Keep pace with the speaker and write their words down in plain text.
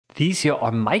These here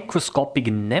are microscopic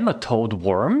nematode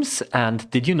worms, and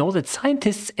did you know that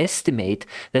scientists estimate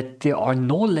that there are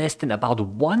no less than about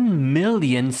 1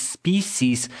 million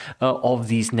species of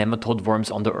these nematode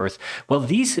worms on the Earth? Well,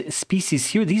 these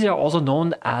species here, these are also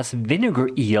known as vinegar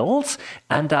eels,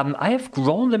 and I have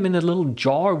grown them in a little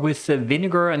jar with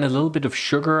vinegar and a little bit of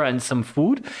sugar and some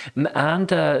food, and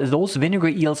those vinegar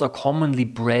eels are commonly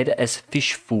bred as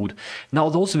fish food. Now,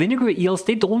 those vinegar eels,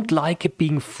 they don't like it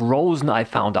being frozen, I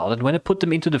found out. And when I put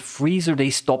them into the freezer, they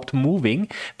stopped moving.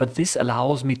 But this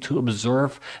allows me to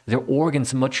observe their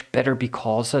organs much better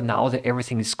because now that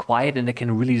everything is quiet and I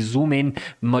can really zoom in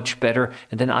much better.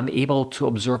 And then I'm able to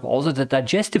observe also the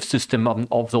digestive system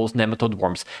of those nematode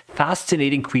worms.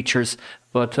 Fascinating creatures,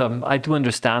 but I do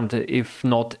understand if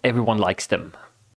not everyone likes them.